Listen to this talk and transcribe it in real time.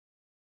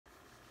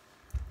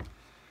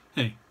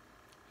Hey,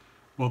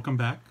 welcome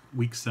back,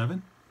 week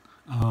 7.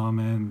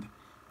 And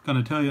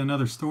gonna tell you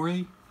another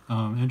story.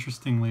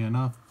 Interestingly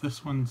enough,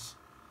 this one's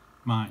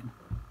mine.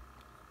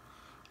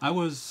 I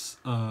was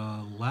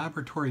a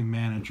laboratory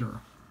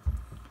manager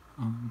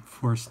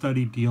for a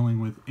study dealing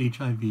with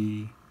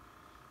HIV,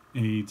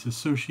 AIDS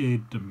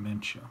associated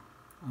dementia.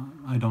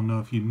 I don't know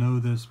if you know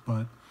this,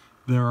 but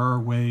there are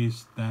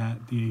ways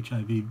that the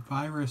HIV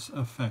virus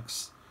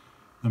affects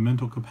the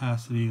mental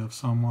capacity of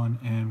someone,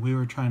 and we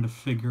were trying to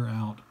figure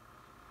out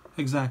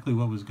exactly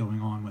what was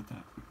going on with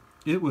that.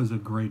 It was a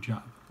great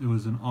job. It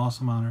was an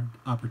awesome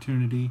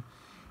opportunity,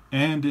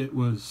 and it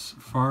was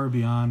far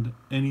beyond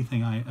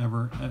anything I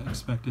ever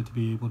expected to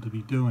be able to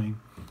be doing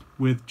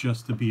with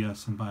just the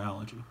BS in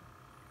biology.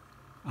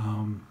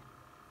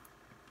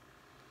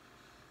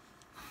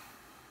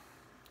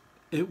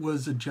 It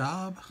was a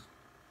job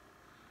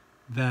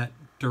that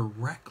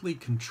directly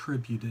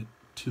contributed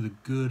to the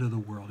good of the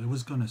world. It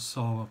was going to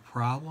solve a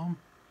problem.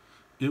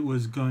 It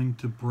was going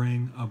to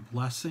bring a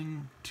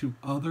blessing to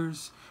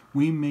others.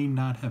 We may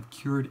not have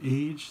cured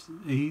AIDS.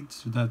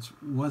 That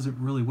wasn't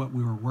really what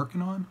we were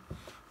working on,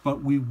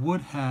 but we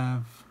would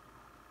have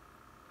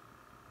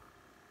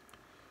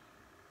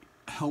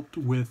helped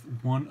with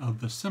one of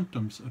the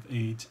symptoms of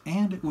AIDS,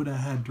 and it would have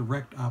had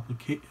direct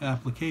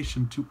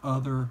application to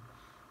other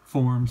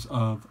forms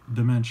of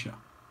dementia.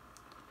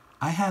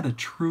 I had a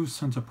true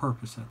sense of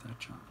purpose at that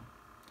job.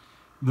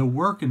 The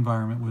work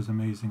environment was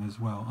amazing as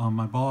well.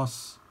 My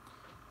boss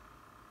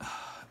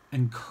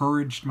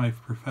encouraged my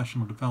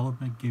professional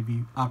development, gave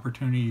me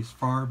opportunities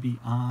far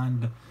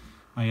beyond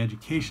my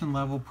education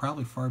level,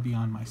 probably far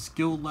beyond my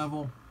skill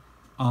level.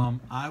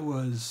 It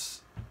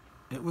was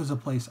a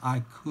place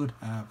I could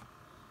have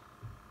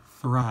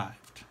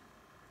thrived.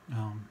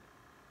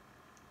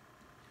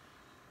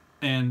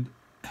 And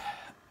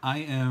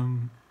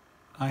I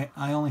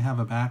only have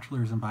a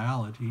bachelor's in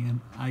biology, and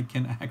I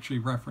can actually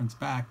reference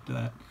back to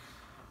that.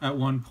 At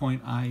one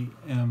point, I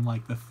am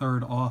like the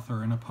third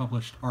author in a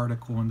published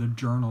article in the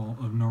Journal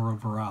of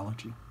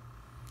Neurovirology.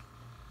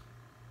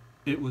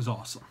 It was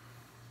awesome.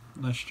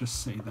 Let's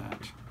just say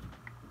that.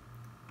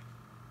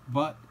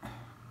 But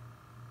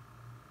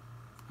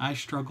I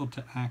struggled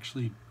to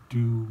actually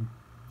do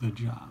the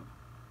job.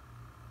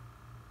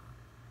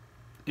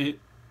 It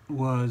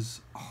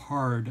was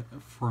hard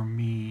for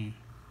me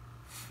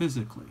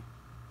physically.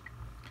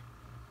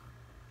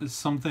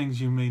 Some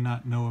things you may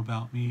not know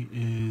about me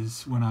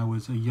is when I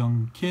was a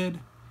young kid,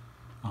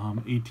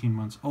 18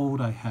 months old,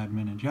 I had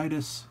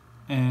meningitis,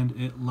 and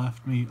it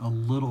left me a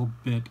little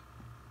bit,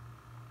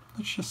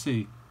 let's just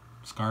say,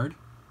 scarred.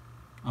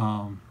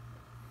 And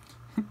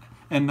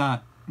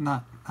not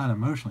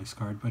emotionally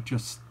scarred, but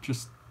just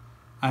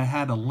I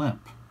had a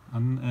limp,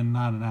 and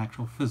not an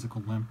actual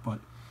physical limp,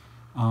 but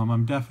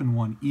I'm deaf in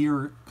one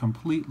ear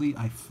completely,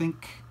 I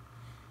think,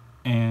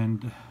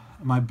 and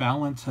my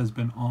balance has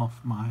been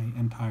off my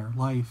entire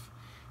life,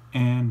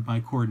 and my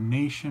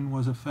coordination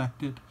was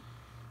affected.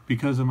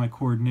 Because of my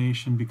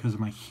coordination, because of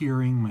my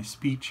hearing, my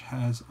speech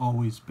has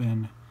always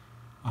been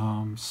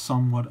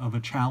somewhat of a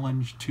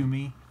challenge to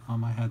me.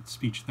 I had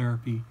speech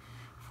therapy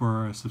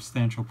for a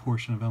substantial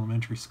portion of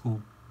elementary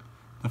school.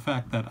 The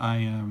fact that I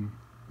am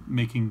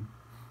making,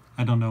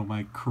 I don't know,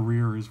 my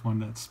career is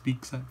one that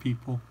speaks at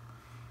people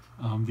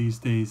these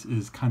days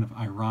is kind of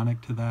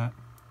ironic to that.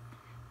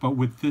 But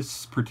with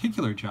this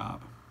particular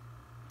job,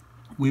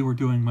 we were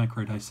doing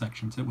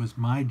microdissections. It was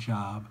my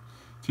job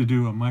to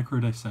do a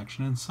microdissection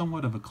in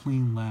somewhat of a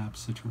clean lab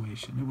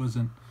situation. It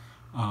wasn't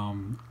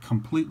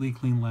completely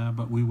clean lab,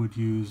 but we would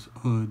use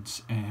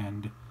hoods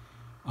and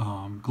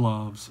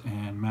gloves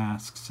and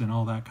masks and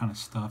all that kind of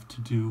stuff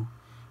to do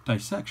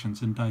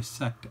dissections and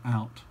dissect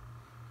out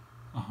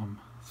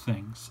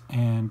things.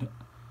 And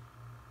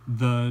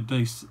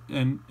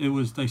it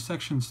was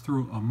dissections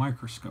through a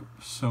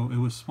microscope, so it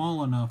was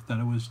small enough that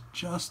it was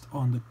just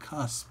on the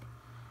cusp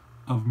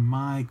of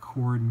my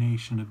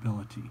coordination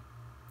ability.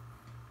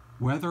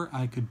 Whether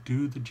I could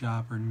do the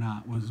job or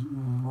not was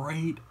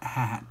right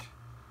at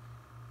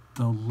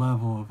the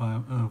level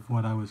of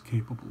what I was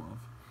capable of.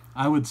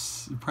 I would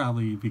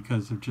probably,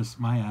 because of just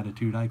my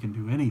attitude, I can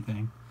do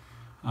anything.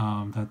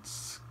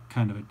 That's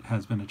kind of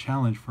has been a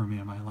challenge for me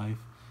in my life.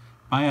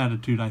 My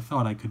attitude, I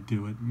thought I could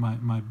do it.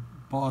 My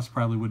boss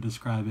probably would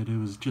describe it. It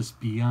was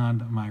just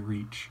beyond my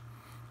reach.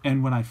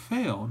 And when I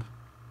failed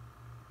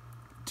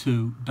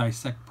to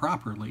dissect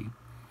properly,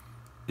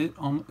 it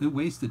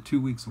wasted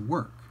 2 weeks of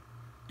work.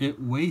 It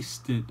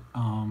wasted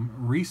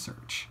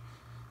research.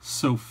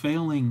 So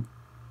failing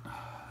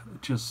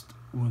just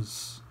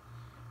was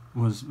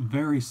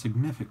very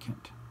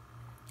significant.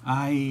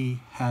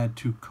 I had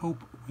to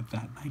cope with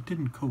that, and I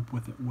didn't cope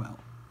with it well.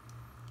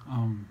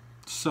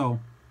 So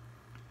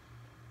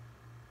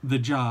the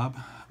job,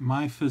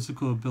 my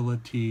physical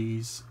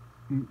abilities,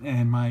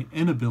 and my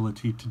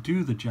inability to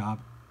do the job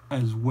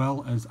as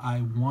well as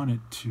I wanted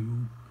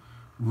to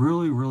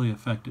really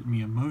affected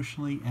me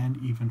emotionally and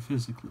even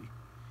physically.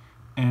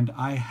 And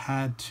I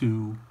had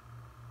to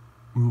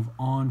move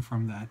on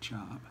from that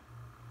job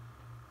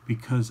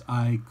because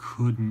I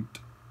couldn't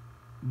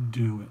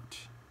do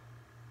it.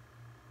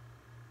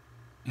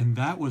 And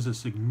that was a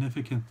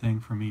significant thing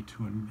for me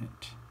to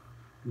admit.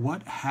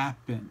 What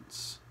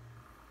happens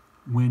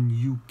when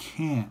you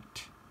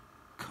can't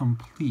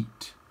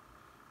complete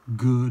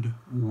good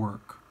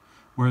work?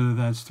 Whether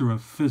that's through a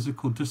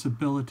physical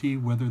disability,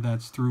 whether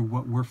that's through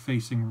what we're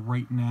facing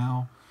right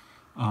now,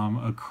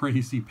 a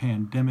crazy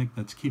pandemic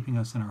that's keeping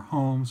us in our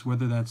homes,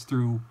 whether that's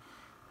through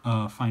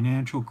a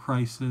financial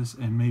crisis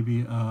and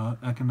maybe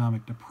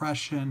economic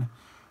depression,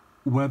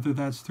 whether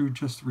that's through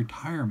just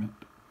retirement.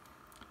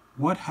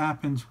 What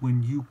happens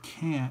when you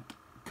can't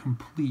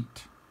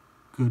complete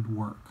good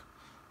work?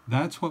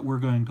 That's what we're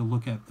going to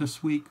look at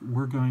this week.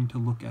 We're going to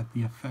look at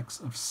the effects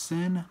of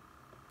sin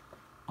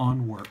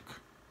on work.